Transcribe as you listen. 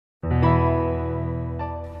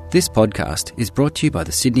This podcast is brought to you by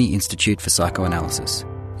the Sydney Institute for Psychoanalysis.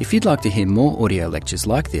 If you'd like to hear more audio lectures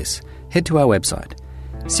like this, head to our website,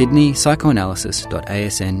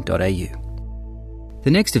 sydneypsychoanalysis.asn.au.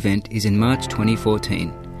 The next event is in March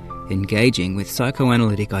 2014, Engaging with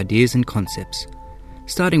Psychoanalytic Ideas and Concepts,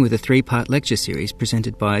 starting with a 3-part lecture series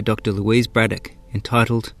presented by Dr. Louise Braddock,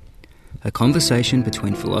 entitled A Conversation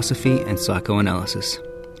Between Philosophy and Psychoanalysis.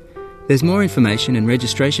 There's more information and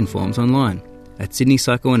registration forms online at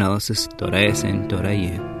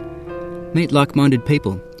sydneypsychoanalysis.asn.au. Meet like-minded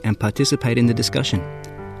people and participate in the discussion.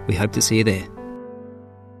 We hope to see you there.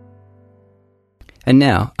 And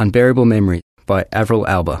now, Unbearable Memory by Avril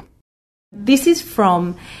Alba. This is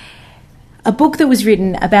from a book that was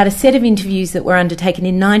written about a set of interviews that were undertaken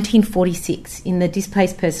in 1946 in the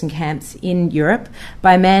displaced person camps in Europe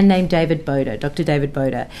by a man named David Boder, Dr. David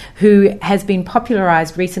Boder, who has been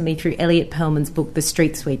popularised recently through Elliot Perlman's book The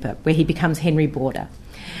Street Sweeper, where he becomes Henry Border.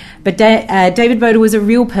 But David Boder was a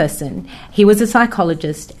real person. He was a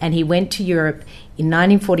psychologist, and he went to Europe in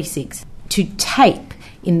 1946 to tape,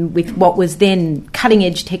 with what was then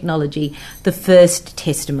cutting-edge technology, the first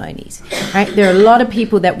testimonies. Right? There are a lot of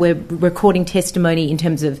people that were recording testimony in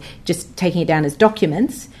terms of just taking it down as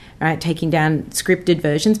documents, right? Taking down scripted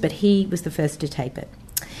versions, but he was the first to tape it.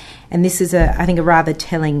 And this is, I think, a rather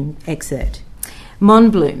telling excerpt.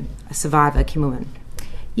 Mon Bloom, a survivor, Kimmelman.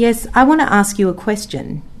 Yes, I want to ask you a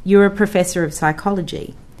question. You're a professor of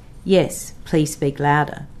psychology. Yes, please speak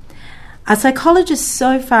louder. Are psychologists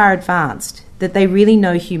so far advanced that they really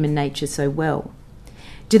know human nature so well?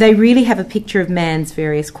 Do they really have a picture of man's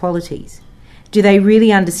various qualities? Do they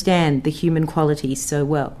really understand the human qualities so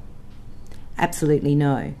well? Absolutely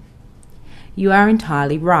no. You are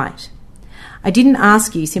entirely right. I didn't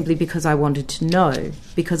ask you simply because I wanted to know,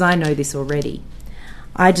 because I know this already.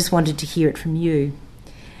 I just wanted to hear it from you.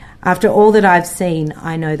 After all that I've seen,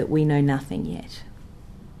 I know that we know nothing yet.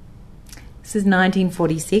 This is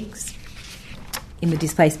 1946. In the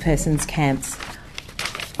displaced persons camps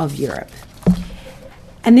of Europe.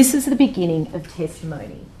 And this is the beginning of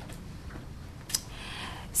testimony.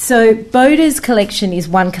 So Boder's collection is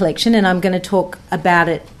one collection, and I'm going to talk about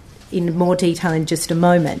it in more detail in just a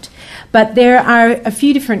moment. But there are a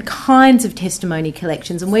few different kinds of testimony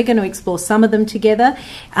collections, and we're going to explore some of them together.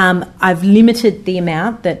 I've limited the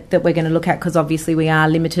amount that we're going to look at because obviously we are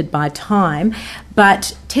limited by time.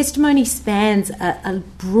 But testimony spans a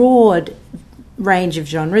broad range of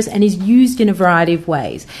genres and is used in a variety of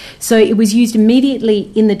ways. So it was used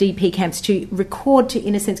immediately in the DP camps to record, to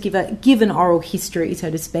in a sense give an oral history, so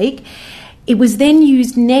to speak. It was then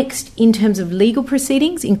used next in terms of legal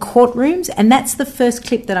proceedings in courtrooms, and that's the first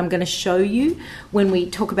clip that I'm going to show you when we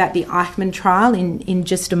talk about the Eichmann trial in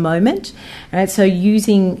just a moment. So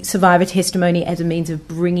using survivor testimony as a means of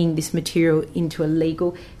bringing this material into a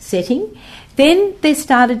legal setting. Then there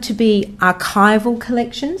started to be archival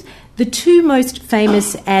collections. The two most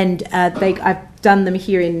famous, and I've done them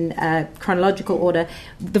here in chronological order.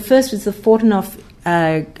 The first was the Fortunoff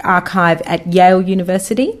archive at Yale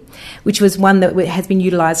University, which was one that has been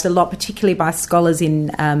utilised a lot, particularly by scholars in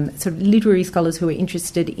sort of literary scholars who are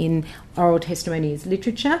interested in oral testimony as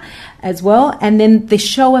literature as well. And then the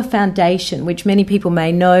Shoah Foundation, which many people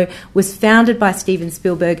may know, was founded by Steven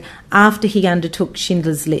Spielberg after he undertook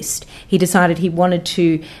Schindler's List. He decided he wanted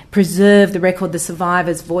to preserve the record, the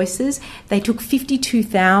survivors' voices. They took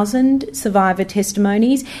 52,000 survivor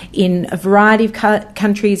testimonies in a variety of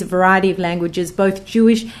countries, a variety of languages, both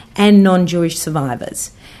Jewish and non-Jewish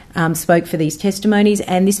survivors spoke for these testimonies,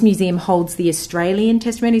 and this museum holds the Australian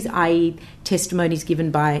testimonies, i.e. testimonies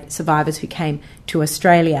given by survivors who came to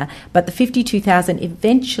Australia. But the 52,000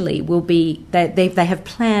 eventually will be, they have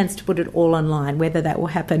plans to put it all online. Whether that will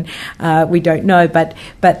happen, we don't know, but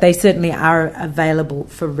they certainly are available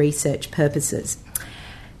for research purposes.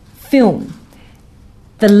 Film.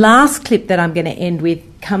 The last clip that I'm going to end with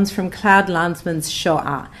comes from Claude Lanzmann's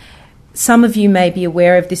Shoah. Some of you may be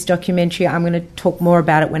aware of this documentary. I'm going to talk more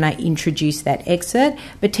about it when I introduce that excerpt.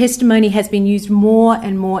 But testimony has been used more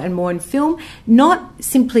and more and more in film, not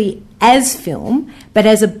simply as film, but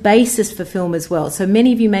as a basis for film as well. So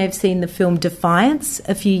many of you may have seen the film Defiance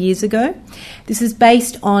a few years ago. This is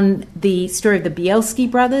based on the story of the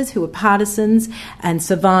Bielski brothers, who were partisans and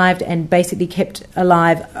survived and basically kept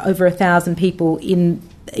alive over 1,000 people in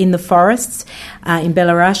the forests in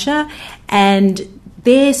Belarusia. And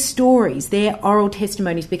their stories, their oral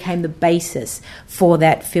testimonies became the basis for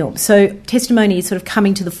that film. So testimony is sort of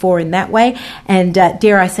coming to the fore in that way, and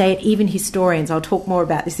dare I say it, even historians, I'll talk more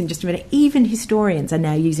about this in just a minute, even historians are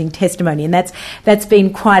now using testimony, and that's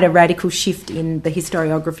been quite a radical shift in the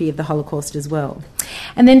historiography of the Holocaust as well.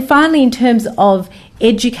 And then finally, in terms of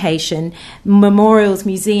education, memorials,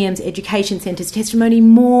 museums, education centres, testimony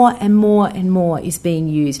more and more and more is being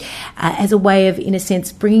used as a way of, in a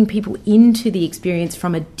sense, bringing people into the experience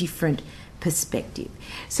from a different perspective.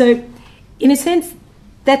 So, in a sense,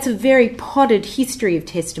 that's a very potted history of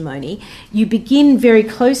testimony. You begin very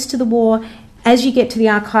close to the war. As you get to the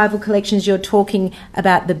archival collections, you're talking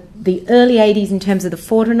about the early 80s in terms of the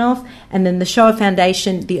Fortunoff, and then the Shoah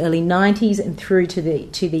Foundation, the early 90s, and through to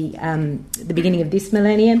the beginning of this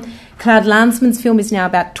millennium. Claude Lanzmann's film is now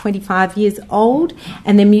about 25 years old,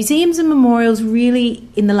 and then museums and memorials really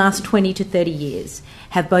in the last 20 to 30 years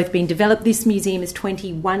have both been developed. This museum is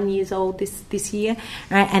 21 years old this year,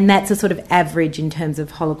 right? And that's a sort of average in terms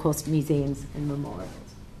of Holocaust museums and memorials.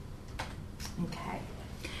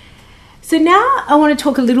 So now I want to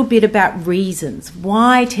talk a little bit about reasons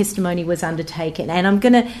why testimony was undertaken. And I'm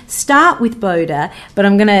going to start with Boda, but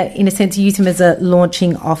I'm going to, in a sense, use him as a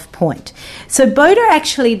launching off point. So Boda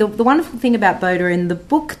actually, the wonderful thing about Boda in the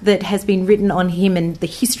book that has been written on him and the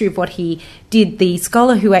history of what he did, the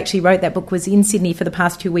scholar who actually wrote that book was in Sydney for the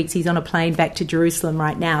past 2 weeks. He's on a plane back to Jerusalem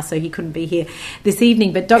right now, so he couldn't be here this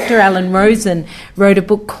evening. But Dr. Alan Rosen wrote a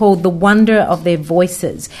book called The Wonder of Their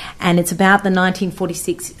Voices, and it's about the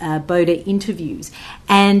 1946 Boda interviews.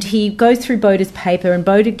 And he goes through Boda's paper, and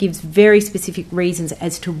Boda gives very specific reasons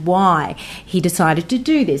as to why he decided to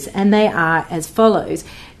do this. And they are as follows: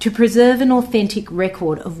 to preserve an authentic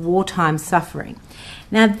record of wartime suffering.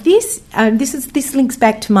 Now, this links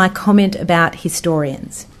back to my comment about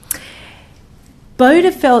historians.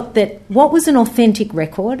 Boda felt that what was an authentic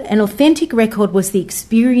record? An authentic record was the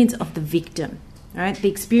experience of the victim, right? The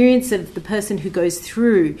experience of the person who goes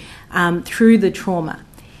through the trauma.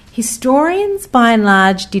 Historians, by and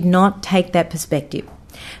large, did not take that perspective.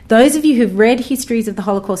 Those of you who've read histories of the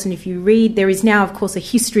Holocaust, and if you read, there is now, of course, a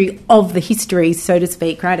history of the histories, so to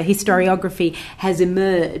speak, right? A historiography has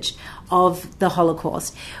emerged of the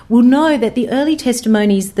Holocaust, will know that the early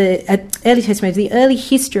testimonies, the early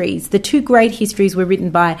histories, the two great histories were written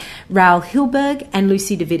by Raoul Hilberg and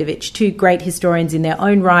Lucy Davidovich, two great historians in their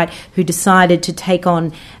own right who decided to take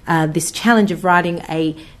on this challenge of writing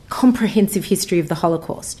a comprehensive history of the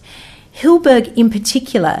Holocaust. Hilberg, in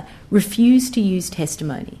particular, refused to use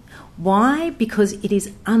testimony. Why? Because it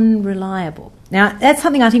is unreliable. Now, that's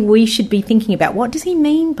something I think we should be thinking about. What does he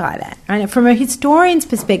mean by that? Right? From a historian's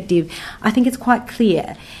perspective, I think it's quite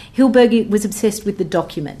clear. Hilberg was obsessed with the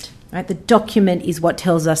document. Right? The document is what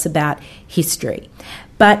tells us about history.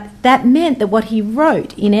 But that meant that what he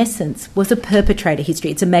wrote, in essence, was a perpetrator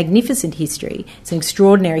history. It's a magnificent history. It's an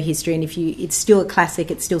extraordinary history, and it's still a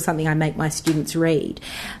classic. It's still something I make my students read.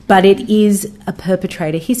 But it is a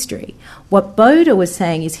perpetrator history. What Boda was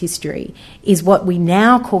saying is history is what we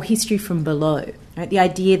now call history from below. Right? The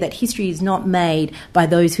idea that history is not made by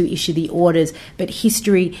those who issue the orders, but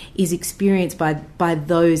history is experienced by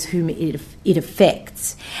those whom it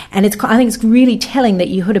affects. And I think it's really telling that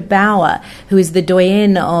Yehuda Bauer, who is the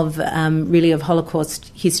doyen of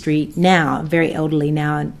Holocaust history now, very elderly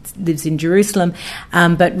now, and lives in Jerusalem,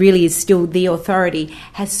 but really is still the authority,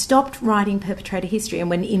 has stopped writing perpetrator history. And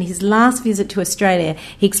when in his last visit to Australia,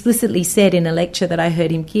 he explicitly said in a lecture that I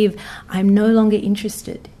heard him give, "I'm no longer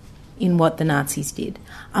interested in what the Nazis did.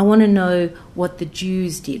 I want to know what the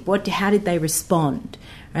Jews did. How did they respond?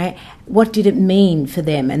 Right? What did it mean for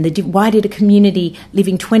them? And why did a community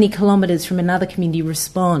living 20 kilometres from another community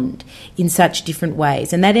respond in such different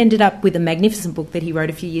ways?" And that ended up with a magnificent book that he wrote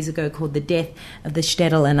a few years ago called The Death of the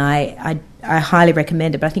Shtetl, and I highly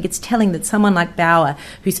recommend it. But I think it's telling that someone like Bauer,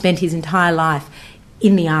 who spent his entire life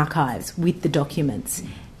in the archives with the documents,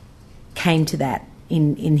 came to that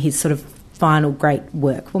in his sort of final great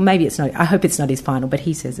work. Well, maybe it's not. I hope it's not his final, but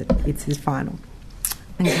he says it's his final.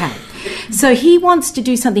 Okay. So he wants to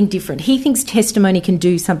do something different. He thinks testimony can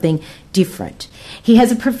do something different. He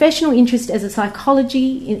has a professional interest as a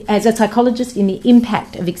psychologist in the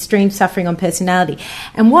impact of extreme suffering on personality.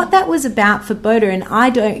 And what that was about for Boda, and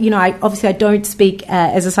I don't speak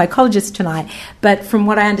as a psychologist tonight, but from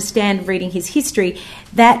what I understand reading his history,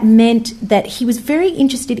 that meant that he was very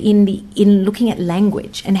interested in looking at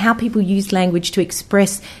language and how people used language to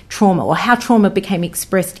express trauma, or how trauma became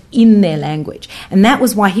expressed in their language. And that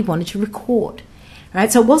was why he wanted to record.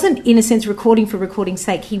 Right? So it wasn't, in a sense, recording for recording's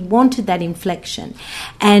sake. He wanted that inflection.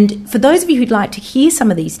 And for those of you who'd like to hear some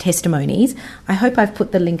of these testimonies, I hope I've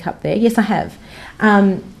put the link up there. Yes, I have.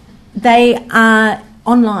 They are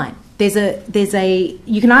online.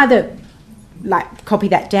 You can either copy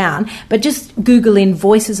that down, but just Google in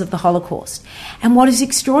Voices of the Holocaust. And what is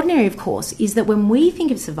extraordinary, of course, is that when we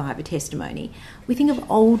think of survivor testimony, we think of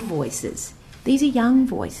old voices. These are young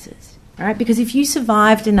voices, right? Because if you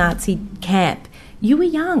survived a Nazi camp, You were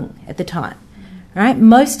young at the time, right?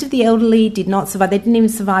 Most of the elderly did not survive. They didn't even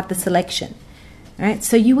survive the selection, right?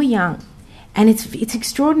 So you were young. And it's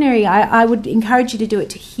extraordinary. I would encourage you to do it,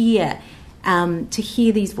 to hear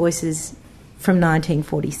these voices from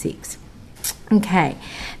 1946. Okay.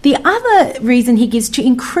 The other reason he gives, to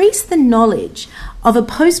increase the knowledge of a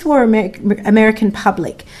post-war American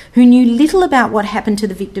public who knew little about what happened to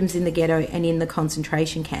the victims in the ghetto and in the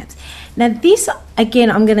concentration camps. Now this,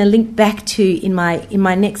 again, I'm going to link back to in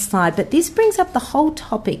my next slide, but this brings up the whole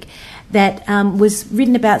topic that was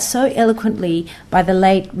written about so eloquently by the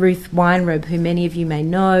late Ruth Weinrobe, who many of you may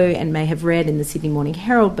know and may have read in the Sydney Morning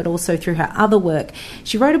Herald, but also through her other work.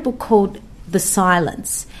 She wrote a book called The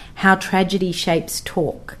Silence, How Tragedy Shapes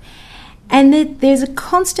Talk. And there's a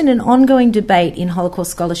constant and ongoing debate in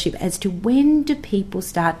Holocaust scholarship as to when do people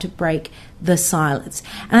start to break the silence.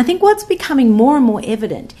 And I think what's becoming more and more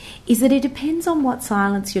evident is that it depends on what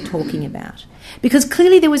silence you're talking about. Because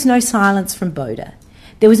clearly there was no silence from Boda.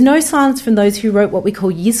 There was no silence from those who wrote what we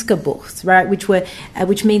call Yiska-Buchs, right,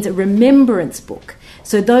 which means a remembrance book.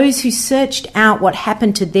 So those who searched out what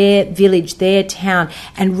happened to their village, their town,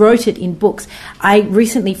 and wrote it in books. I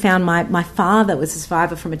recently found my father was a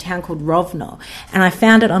survivor from a town called Rovno, and I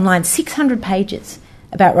found it online, 600 pages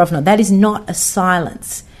about Rovno. That is not a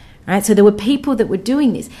silence. Right? So there were people that were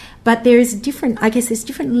doing this, but there's different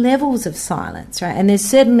levels of silence, right? And there's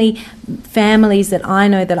certainly families that I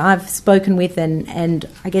know that I've spoken with and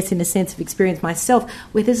I guess in a sense of experience myself,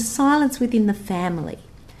 where there's a silence within the family,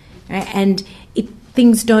 right? And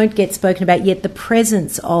things don't get spoken about, yet the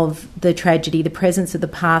presence of the tragedy, the presence of the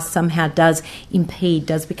past somehow does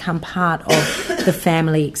become part of the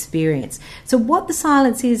family experience. So what the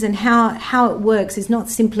silence is and how it works is not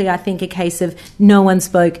simply, I think, a case of no one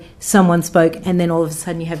spoke, someone spoke, and then all of a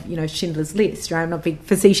sudden you have, Schindler's List, right? I'm not being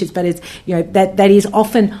facetious, but it's, that is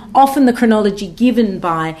often the chronology given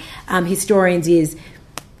by historians is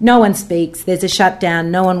no one speaks, there's a shutdown,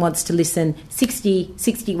 no one wants to listen, 60,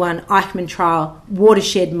 61, Eichmann trial,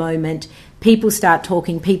 watershed moment, people start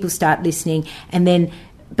talking, people start listening, and then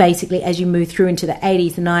basically as you move through into the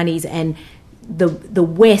 80s, the 90s, and the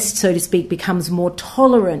West, so to speak, becomes more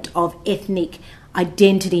tolerant of ethnic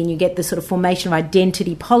identity, and you get the sort of formation of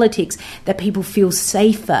identity politics, that people feel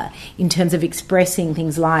safer in terms of expressing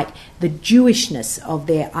things like the Jewishness of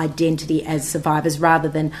their identity as survivors rather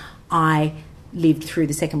than I lived through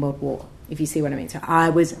the Second World War, if you see what I mean. So I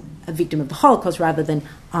was a victim of the Holocaust rather than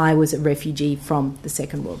I was a refugee from the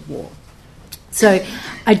Second World War. So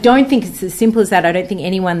I don't think it's as simple as that. I don't think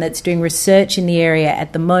anyone that's doing research in the area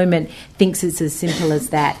at the moment thinks it's as simple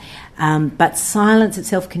as that. But silence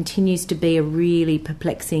itself continues to be a really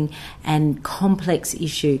perplexing and complex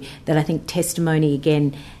issue that I think testimony,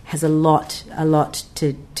 again, has a lot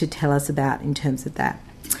to tell us about in terms of that.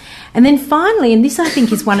 And then finally, and this I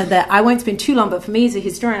think is one of the, I won't spend too long, but for me as a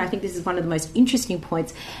historian, I think this is one of the most interesting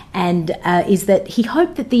points, and is that he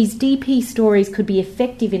hoped that these DP stories could be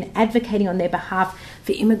effective in advocating on their behalf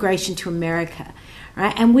for immigration to America.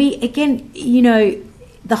 Right? And we, again,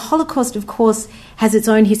 the Holocaust, of course, has its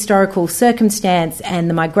own historical circumstance and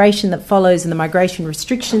the migration that follows and the migration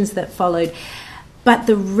restrictions that followed. But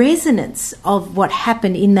the resonance of what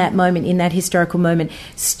happened in that moment, in that historical moment,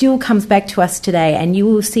 still comes back to us today. And you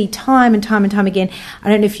will see time and time and time again, I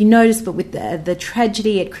don't know if you noticed, but with the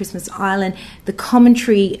tragedy at Christmas Island, the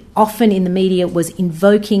commentary often in the media was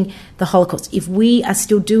invoking the Holocaust. If we are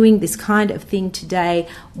still doing this kind of thing today,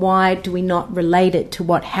 why do we not relate it to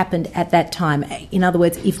what happened at that time? In other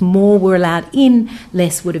words, if more were allowed in,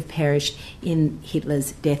 less would have perished in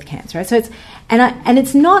Hitler's death camps, right? So it's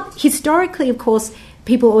not, historically, of course,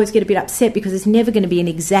 people always get a bit upset because it's never going to be an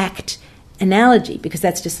exact analogy, because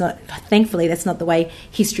that's just not, thankfully, that's not the way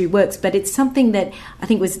history works. But it's something that I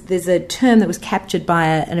think there's a term that was captured by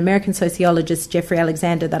an American sociologist, Jeffrey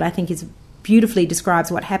Alexander, that I think beautifully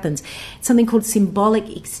describes what happens. It's something called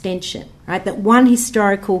symbolic extension, right? That one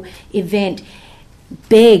historical event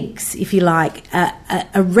begs, if you like,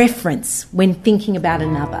 a reference when thinking about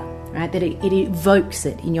another. Right, that it evokes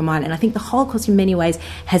it in your mind. And I think the Holocaust in many ways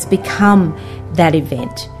has become that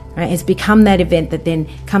event. Right? It's become that event that then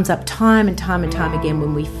comes up time and time and time again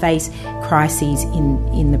when we face crises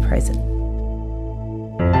in the present.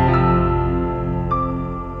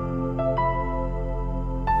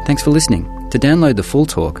 Thanks for listening. To download the full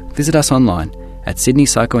talk, visit us online at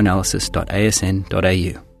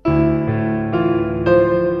sydneypsychoanalysis.asn.au.